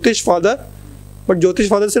to a Jyotish father. But Jyotish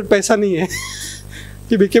father said, paisa nahi hai.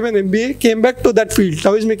 He became an MBA, came back to that field.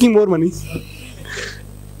 Now he's making more money.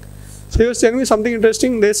 So he was telling me something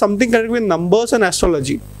interesting. There's something connected with numbers and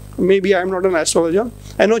astrology. Maybe I'm not an astrologer.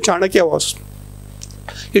 I know Chanakya was.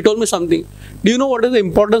 He told me something. Do you know what is the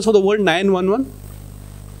importance of the word 911?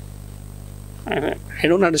 I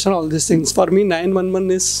don't understand all these things. For me,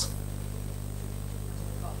 911 is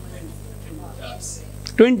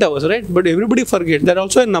Twin Towers, right? But everybody forget. There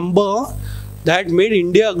also a number that made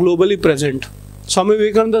India globally present. Swami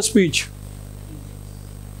Vivekananda's speech.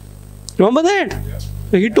 Remember that?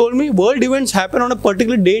 Yeah. He told me world events happen on a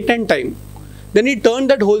particular date and time. Then he turned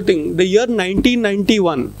that whole thing. The year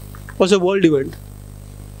 1991 was a world event.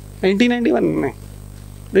 1991.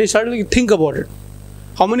 Then he started to think about it.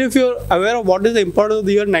 How many of you are aware of what is the importance of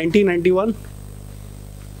the year 1991?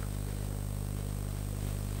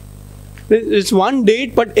 It's one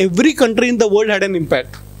date, but every country in the world had an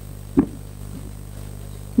impact.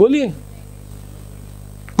 Boliye.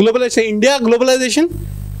 Globalization. India globalization.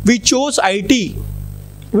 We chose IT.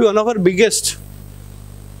 We one of our biggest.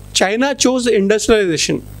 China chose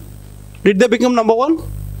industrialization. Did they become number one?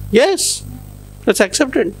 Yes. That's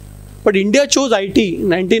accepted. But India chose IT in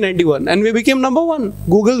 1991 and we became number one.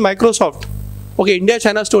 Google, Microsoft. Okay, India,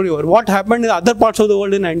 China story over. What happened in other parts of the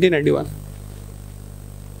world in 1991?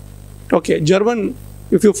 Okay, German,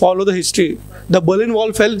 if you follow the history, the Berlin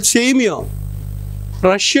Wall fell same year.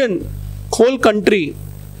 Russian, whole country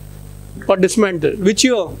got dismantled. Which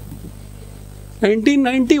year?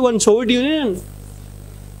 1991, Soviet Union.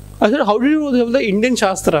 I said, how did you know the Indian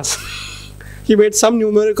Shastras? He made some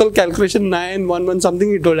numerical calculation, 911,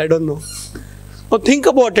 something he told, I don't know. Now think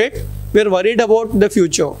about it, we are worried about the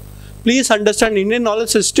future. Please understand, Indian knowledge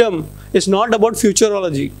system is not about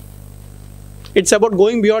futurology. It's about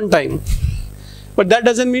going beyond time. But that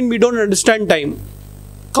doesn't mean we don't understand time.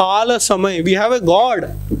 Kala Samay, we have a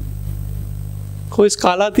God who is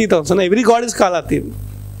Kalatit also. Every God is Kalatit.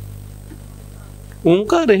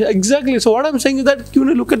 Exactly. So what I'm saying is that you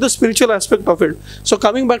look at the spiritual aspect of it. So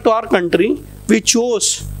coming back to our country, we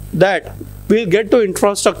chose that we'll get to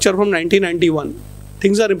infrastructure from 1991.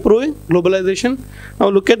 Things are improving, globalization. Now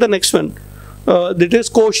look at the next one. That is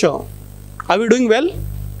kosher. Are we doing well?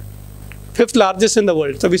 5th largest in the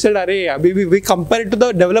world. So we said, we compare it to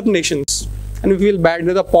the developed nations and we feel bad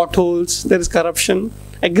with the potholes, there is corruption.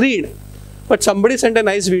 Agreed. But somebody sent a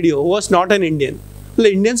nice video who was not an Indian.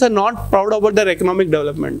 The Indians are not proud about their economic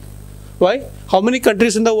development. Why? How many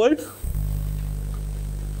countries in the world?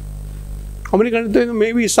 How many countries?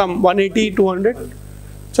 Maybe some 180, 200.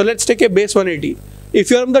 So let's take a base 180. If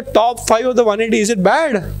you are in the top 5 of the 180, is it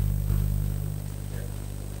bad?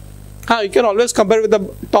 You can always compare with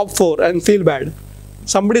the top 4 and feel bad.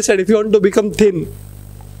 Somebody said if you want to become thin,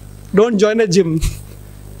 don't join a gym.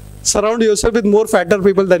 Surround yourself with more fatter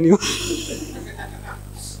people than you.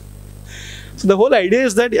 So the whole idea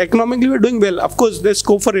is that economically we are doing well. Of course, there's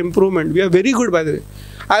scope for improvement. We are very good, by the way.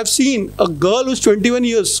 I have seen a girl who's 21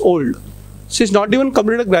 years old. She's not even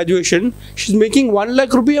completed graduation. She's making 1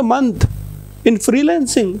 lakh rupee a month in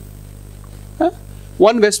freelancing.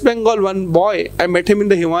 One West Bengal, one boy, I met him in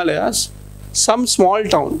the Himalayas, some small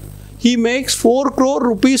town. He makes 4 crore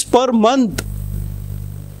rupees per month.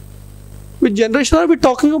 Which generation are we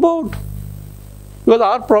talking about? Because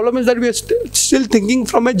our problem is that we are still thinking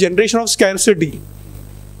from a generation of scarcity,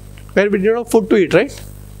 where we didn't have food to eat, right?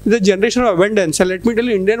 The generation of abundance. And let me tell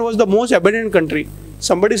you, India was the most abundant country.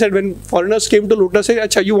 Somebody said when foreigners came to loot us, say,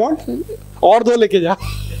 "Acha, you want? Or do leke ja."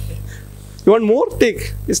 You want more?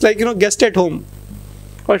 Take. It's like, guest at home.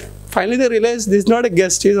 But finally they realized this is not a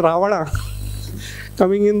guest, he is Ravana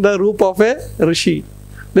coming in the roop of a rishi.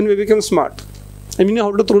 Then we become smart. And we know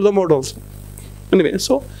how to throw them out also. Anyway,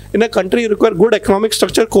 so in a country you require good economic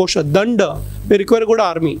structure, kosher, danda, we require a good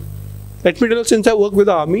army. Let me tell you, since I work with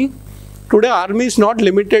the army, today army is not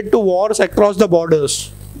limited to wars across the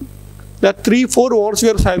borders. There are 3-4 wars we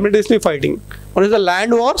are simultaneously fighting. One is the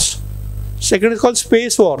land wars, second is called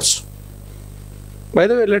space wars. By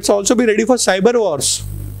the way, let's also be ready for cyber wars.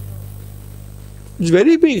 It's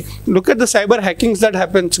very big. Look at the cyber hackings that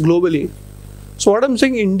happens globally. So what I'm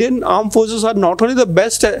saying, Indian armed forces are not only the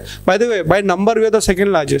best, by the way, by number we are the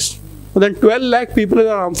second largest. More than 12 lakh people in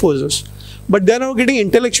our armed forces. But they are now getting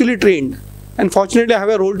intellectually trained. And fortunately I have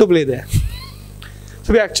a role to play there.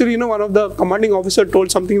 So we actually, one of the commanding officer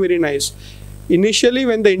told something very nice. Initially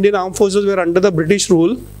when the Indian armed forces were under the British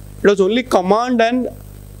rule, it was only command and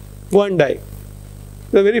go and die.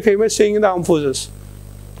 The very famous saying in the armed forces.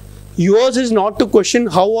 Yours is not to question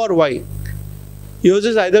how or why. Yours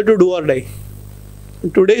is either to do or die.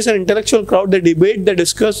 Today is an intellectual crowd. They debate, they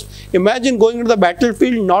discuss. Imagine going into the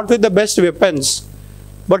battlefield not with the best weapons,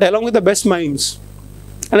 but along with the best minds.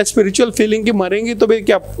 And a spiritual feeling ki marengi to bhi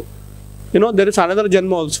kya, there is another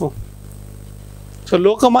janma also. So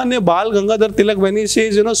Lokmanya Bal Gangadhar Tilak, when he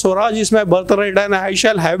says, Swaraj is my birthright and I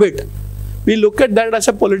shall have it, we look at that as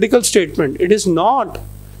a political statement. It is not.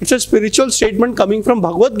 It's a spiritual statement coming from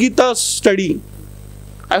Bhagavad Gita study.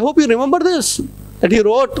 I hope you remember this, that he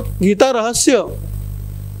wrote Gita Rahasya.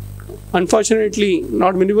 Unfortunately,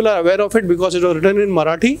 not many people are aware of it because it was written in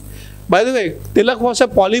Marathi. By the way, Tilak was a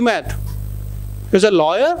polymath. He was a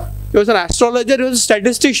lawyer, he was an astrologer, he was a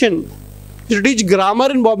statistician. He used to teach grammar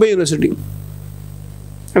in Bombay University.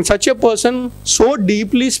 And such a person, so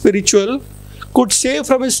deeply spiritual, could say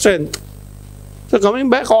from his strength. So coming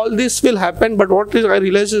back, all this will happen, but what I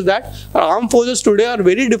realize is that our armed forces today are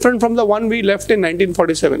very different from the one we left in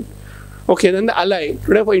 1947. Okay, then the ally.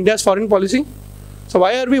 Today for India's foreign policy. So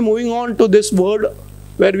why are we moving on to this word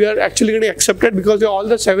where we are actually getting accepted? Because we have all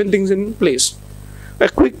the 7 things in place. A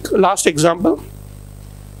quick last example.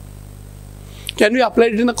 Can we apply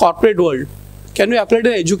it in the corporate world? Can we apply it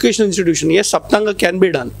in an education institution? Yes, Saptanga can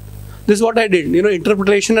be done. This is what I did,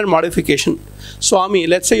 interpretation and modification. Swami,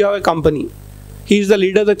 let's say you have a company. He is the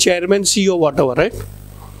leader, the chairman, CEO, whatever, right?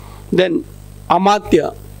 Then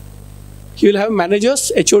Amatya, he will have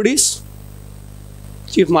managers, HODs,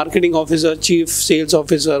 chief marketing officer, chief sales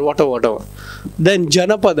officer, whatever. Then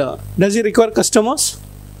Janapada, does he require customers?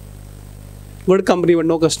 Good company but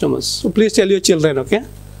no customers. So please tell your children, okay?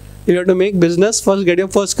 If you have to make business, first get your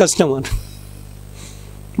first customer.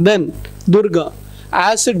 Then Durga,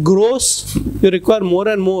 as it grows, you require more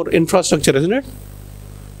and more infrastructure, isn't it?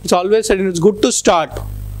 It's always said it's good to start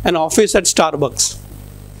an office at Starbucks.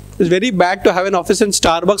 It's very bad to have an office in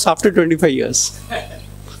Starbucks after 25 years.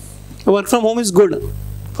 Work from home is good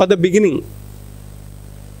for the beginning.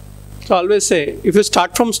 So I always say, if you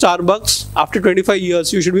start from Starbucks, after 25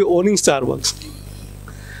 years, you should be owning Starbucks.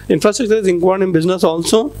 Infrastructure is important in business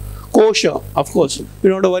also. Kosher, of course. You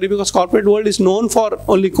don't have to worry because corporate world is known for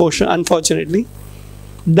only kosher, unfortunately.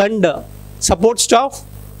 Danda, support staff.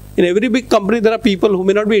 In every big company, there are people who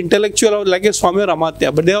may not be intellectual or like a Swami or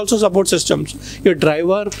Amatya, but they also support systems. Your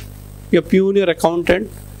driver, your peon, your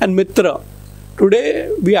accountant, and Mitra.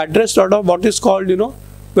 Today, we address a lot of what is called,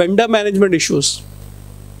 vendor management issues.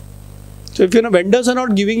 So if vendors are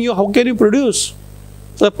not giving you, how can you produce?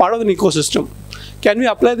 So they're part of an ecosystem. Can we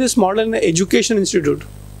apply this model in an education institute?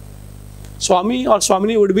 Swami or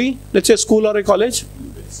Swamini would be, let's say, a school or a college?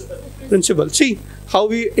 Principal. See how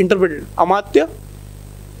we interpret it. Amatya,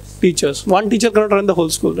 teachers. One teacher cannot run the whole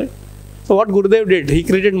school, right? So what Gurudev did, he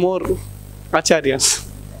created more acharyas.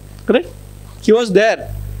 Correct? He was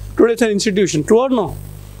there. Today it's an institution. True or no?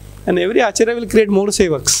 And every acharya will create more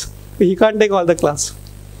sevaks. He can't take all the class.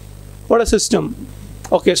 What a system.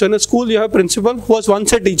 Okay, so in a school you have a principal who was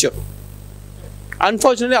once a teacher.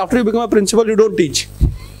 Unfortunately, after you become a principal, you don't teach.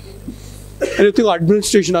 And you think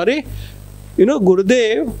administration,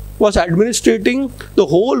 Gurudev was administrating the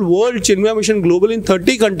whole world Chinmaya mission globally in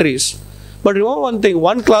 30 countries. But remember one thing,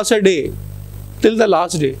 one class a day till the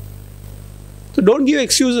last day. So don't give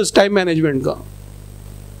excuses, time management.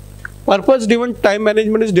 Purpose-driven time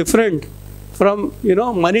management is different from,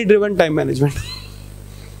 money-driven time management.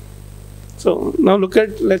 So now look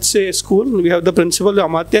at, let's say, a school. We have the principal,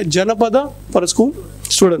 Amatya, Janapada for a school,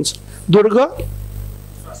 students. Durga.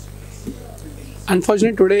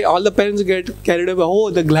 Unfortunately, today all the parents get carried away. Oh,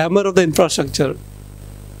 the glamour of the infrastructure.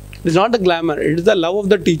 It's not the glamour. It is the love of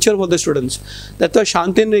the teacher for the students. That's why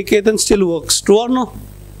Shantin Niketan still works. True or no?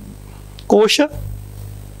 Kosher?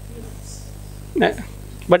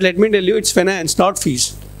 But let me tell you, it's finance, not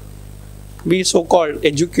fees. We so-called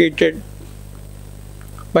educated.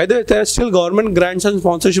 By the way, there are still government grants and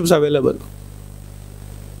sponsorships available.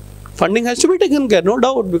 Funding has to be taken care, no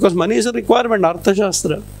doubt, because money is a requirement,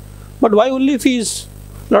 Arthashastra. But why only fees?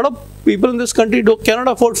 A lot of people in this country cannot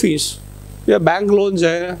afford fees. We have bank loans,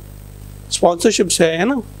 sponsorships,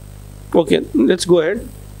 hai. Okay, let's go ahead.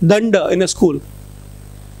 Danda in a school.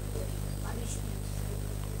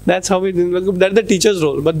 That's how it is. That's the teacher's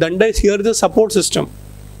role. But Danda is here the support system.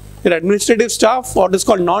 Your administrative staff, what is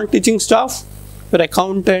called non-teaching staff, your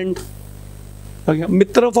accountant, okay,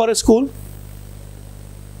 Mitra for a school.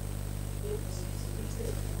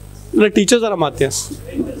 The teachers are Amatyas.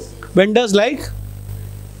 Vendors like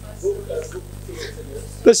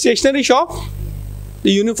the stationery shop,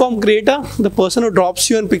 the uniform creator, the person who drops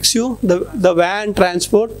you and picks you, the van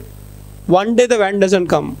transport. One day the van doesn't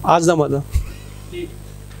come. Ask the mother.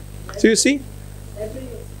 So you see?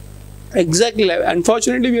 Exactly.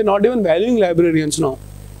 Unfortunately, we are not even valuing librarians now.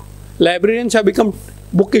 Librarians have become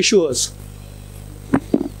book issuers.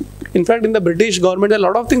 In fact, in the British government, there are a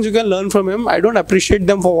lot of things you can learn from him. I don't appreciate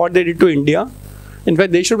them for what they did to India. In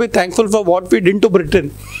fact, they should be thankful for what we did to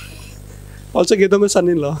Britain. Also gave them a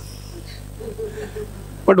son-in-law.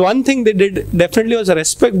 But one thing they did definitely was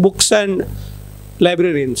respect books and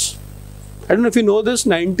librarians. I don't know if you know this,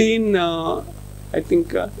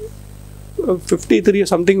 53 or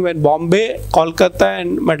something, when Bombay, Kolkata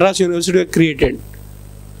and Madras University were created.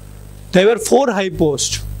 There were 4 high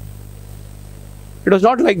posts. It was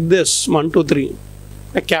not like this, 1, 2, 3.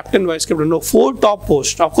 A captain, vice captain. No, 4 top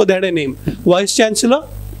posts. Of course, they had a name. Vice Chancellor,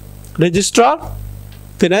 Registrar,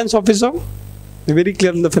 Finance Officer. Very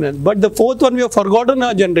clear in the finance. But the 4th one we have forgotten in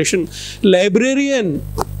our generation. Librarian.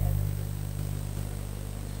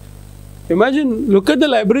 Imagine, look at the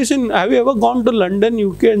libraries have you ever gone to London,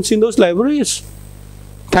 UK and seen those libraries?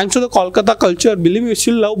 Thanks to the Kolkata culture, believe me, we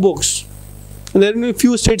still love books. And there are a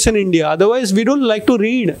few states in India. Otherwise, we don't like to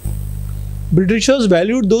read. Britishers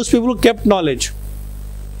valued those people who kept knowledge.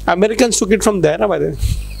 Americans took it from there, by the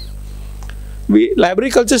way.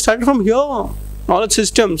 Library culture started from here. Knowledge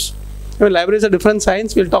systems. I mean, libraries are different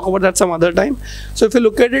science. We'll talk about that some other time. So if you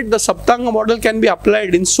look at it, the Saptanga model can be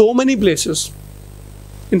applied in so many places.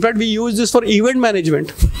 In fact, we use this for event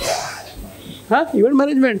management. Event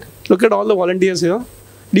management. Look at all the volunteers here.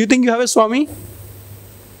 Do you think you have a Swami?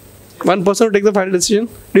 One person to take the final decision.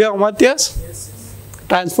 Do you have Amatyas? Yes.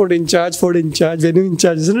 Transport in charge, food in charge, venue in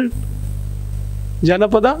charge, isn't it?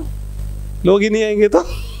 Janapada? Log hi nahi aayenge to?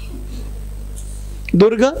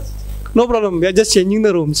 Durga? No problem. We are just changing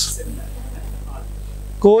the rooms.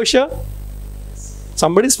 Kosha?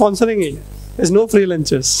 Somebody is sponsoring it. There's no free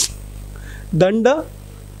lunches. Danda?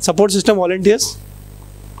 Support system volunteers.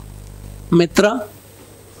 Mitra.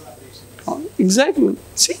 Exactly.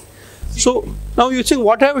 See? So now you're saying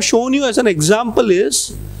what I have shown you as an example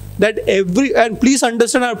is that and please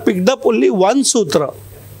understand, I have picked up only one sutra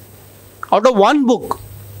out of one book.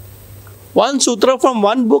 One sutra from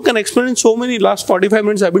one book and explained so many. Last 45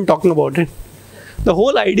 minutes I've been talking about it. The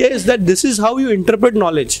whole idea is that this is how you interpret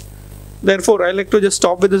knowledge. Therefore, I like to just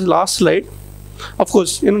stop with this last slide. Of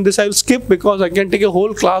course, this I will skip because I can take a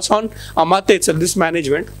whole class on Amatya itself, this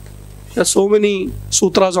management. There are so many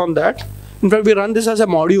sutras on that. In fact, we run this as a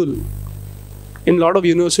module in a lot of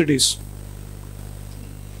universities.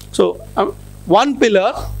 So, one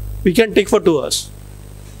pillar we can take for 2 hours.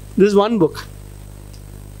 This is one book.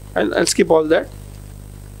 I'll skip all that.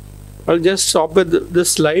 I'll just stop with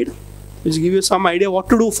this slide, which give you some idea what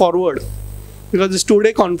to do forward. Because this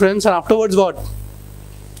 2-day conference and afterwards what?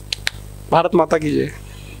 Bharat Mata ki jai.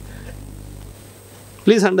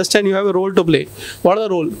 Please understand you have a role to play. What are the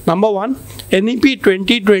role? Number 1, NEP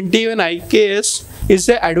 2020 and IKS is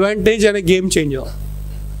an advantage and a game changer.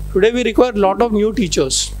 Today we require a lot of new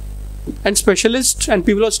teachers and specialists and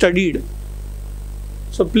people who have studied.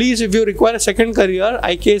 So please, if you require a second career,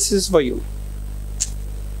 IKS is for you.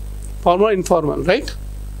 Formal, informal, right?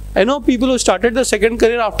 I know people who started the second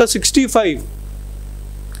career after 65.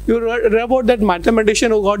 You read about that mathematician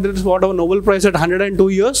who got this whatever Nobel Prize at 102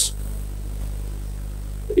 years?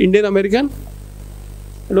 Indian American?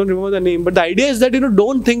 I don't remember the name. But the idea is that,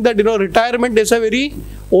 don't think that, retirement is a very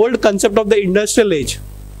old concept of the industrial age.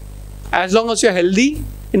 As long as you're healthy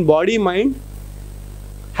in body, mind,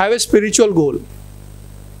 have a spiritual goal.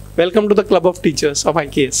 Welcome to the club of teachers of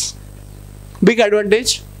IKS. Big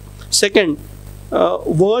advantage. Second,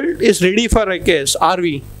 world is ready for IKS. Are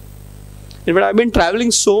we? In fact, I've been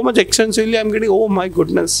traveling so much extensively, I'm getting, oh my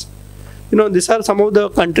goodness. These are some of the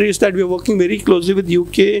countries that we are working very closely with: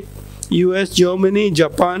 UK, US, Germany,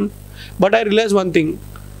 Japan. But I realized one thing.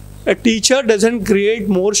 A teacher doesn't create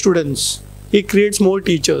more students. He creates more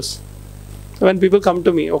teachers. When people come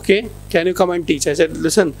to me, okay, can you come and teach? I said,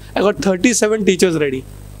 listen, I got 37 teachers ready.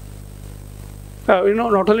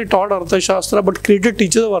 Not only taught Arthashastra, but created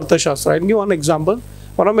teachers of Arthashastra. I'll give one example.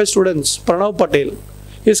 One of my students, Pranav Patel,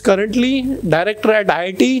 is currently director at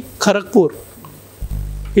IIT Kharagpur.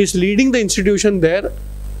 He is leading the institution there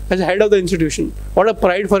as head of the institution. What a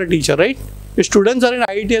pride for a teacher, right? If students are in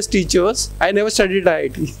IIT as teachers, I never studied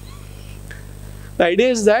IIT. The idea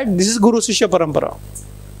is that this is Guru Shishya Parampara.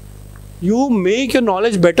 You make your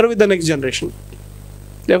knowledge better with the next generation.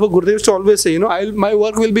 Therefore, Gurudev used to always say, my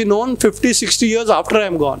work will be known 50, 60 years after I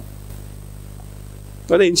am gone.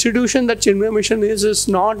 But the institution that Chinmaya Mission is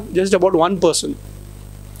not just about one person.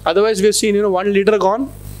 Otherwise, we have seen, one leader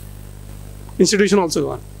gone, institution also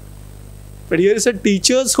gone. But here is said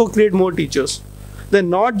teachers who create more teachers. They're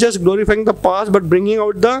not just glorifying the past, but bringing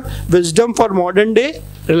out the wisdom for modern day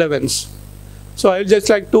relevance. So I would just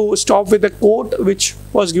like to stop with a quote which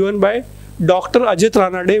was given by Dr. Ajit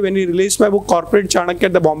Ranade when he released my book Corporate Chanakya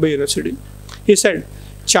at the Bombay University. He said,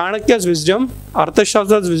 Chanakya's wisdom,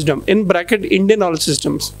 Arthashastra's wisdom, in bracket Indian knowledge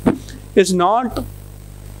systems, is not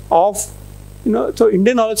of, so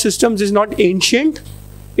Indian knowledge systems is not ancient,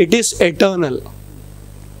 it is eternal.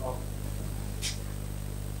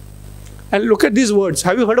 And look at these words.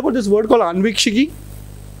 Have you heard about this word called Anvikshiki?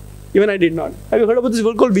 Even I did not. Have you heard about this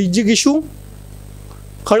word called Vijigishu?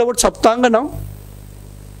 Heard about Saptanga now?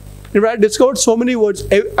 In fact, I discovered so many words.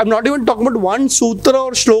 I'm not even talking about one sutra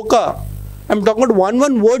or shloka. I'm talking about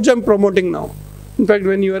one words I'm promoting now. In fact,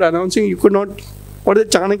 when you were announcing, you could not. What is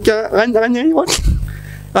Chanakya? What?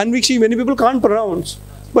 Anvikshiki, many people can't pronounce.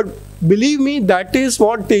 But believe me, that is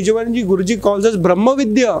what Tejavanji Guruji calls as Brahma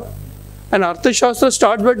Vidya. And Arthashastra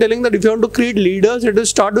starts by telling that if you want to create leaders, it will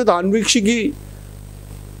start with Anvikshiki.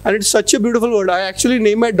 And it's such a beautiful word. I actually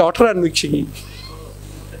named my daughter Anvikshiki.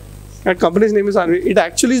 That company's name is Anvikshiki. It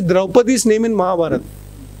actually is Draupadi's name in Mahabharata.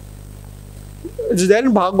 It's there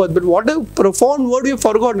in Bhagavad. But what a profound word we have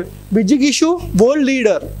forgotten. Vijigishu, world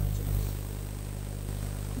leader.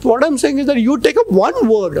 What I'm saying is that you take up one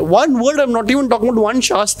word. One word, I'm not even talking about one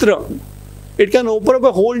Shastra. It can open up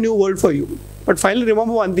a whole new world for you. But finally,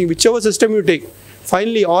 remember one thing, whichever system you take,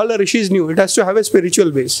 finally all the rishis knew, it has to have a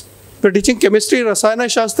spiritual base. If you're teaching chemistry,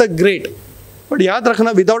 Rasayana Shastra, great. But yaad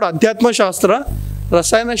rakhna, without Adhyatma Shastra,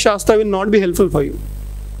 Rasayana Shastra will not be helpful for you.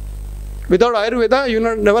 Without Ayurveda, you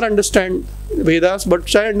will never understand Vedas, but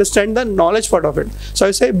try to understand the knowledge part of it. So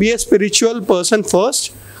I say, be a spiritual person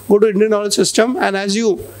first, go to Indian knowledge system, and as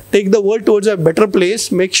you take the world towards a better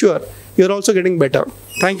place, make sure you're also getting better.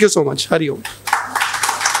 Thank you so much. Hari Om.